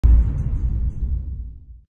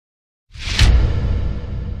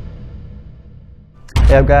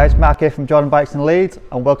Hey up guys, Mark here from Jordan Bikes in Leeds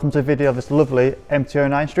and welcome to a video of this lovely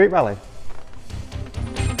MT-09 Street Rally.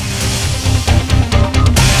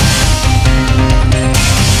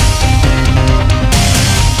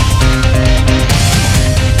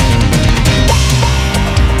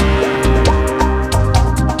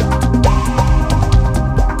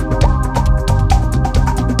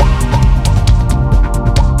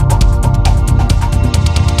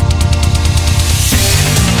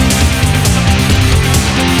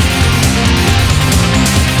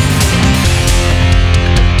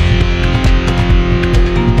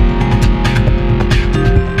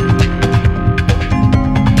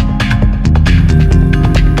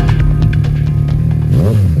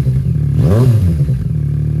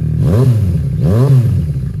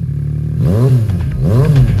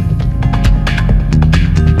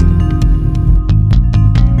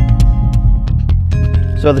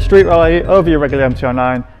 So the Street Rally over your regular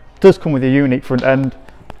MT-09 does come with a unique front end.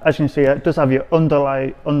 As you can see, it does have your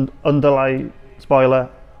underlight spoiler,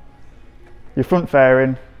 your front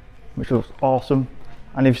fairing, which looks awesome,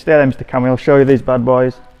 and if you stay there Mr. Cammy, I'll show you these bad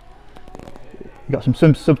boys. You've got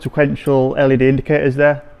some sequential LED indicators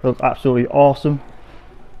there, they look absolutely awesome.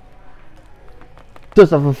 It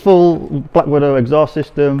does have a full Black Widow exhaust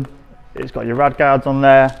system, it's got your rad guards on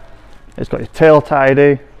there, it's got your tail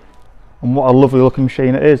tidy, and what a lovely looking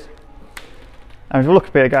machine it is. And if you look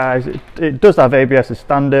up here guys, it does have ABS as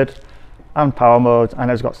standard and power modes,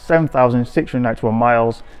 and it's got 7,691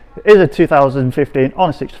 miles. It is a 2015 on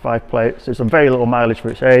a 65 plate, so it's a very little mileage for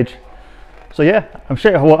its age. So yeah, I'm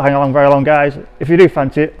sure it won't hang along very long guys. If you do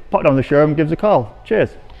fancy it, pop down the showroom, give us a call.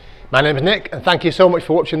 Cheers. My name is Nick and thank you so much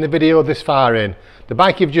for watching the video this far in. The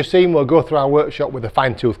bike you've just seen will go through our workshop with a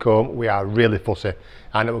fine tooth comb. We are really fussy,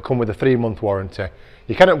 and it will come with a 3-month warranty.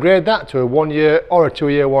 You can upgrade that to a 1-year or a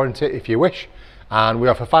 2-year warranty if you wish, and we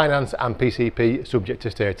offer finance and PCP subject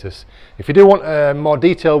to status. If you do want a more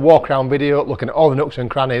detailed walk around video looking at all the nooks and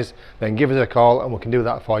crannies, then give us a call and we can do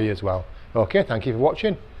that for you as well. Okay, thank you for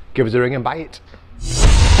watching. Give us a ring and buy it.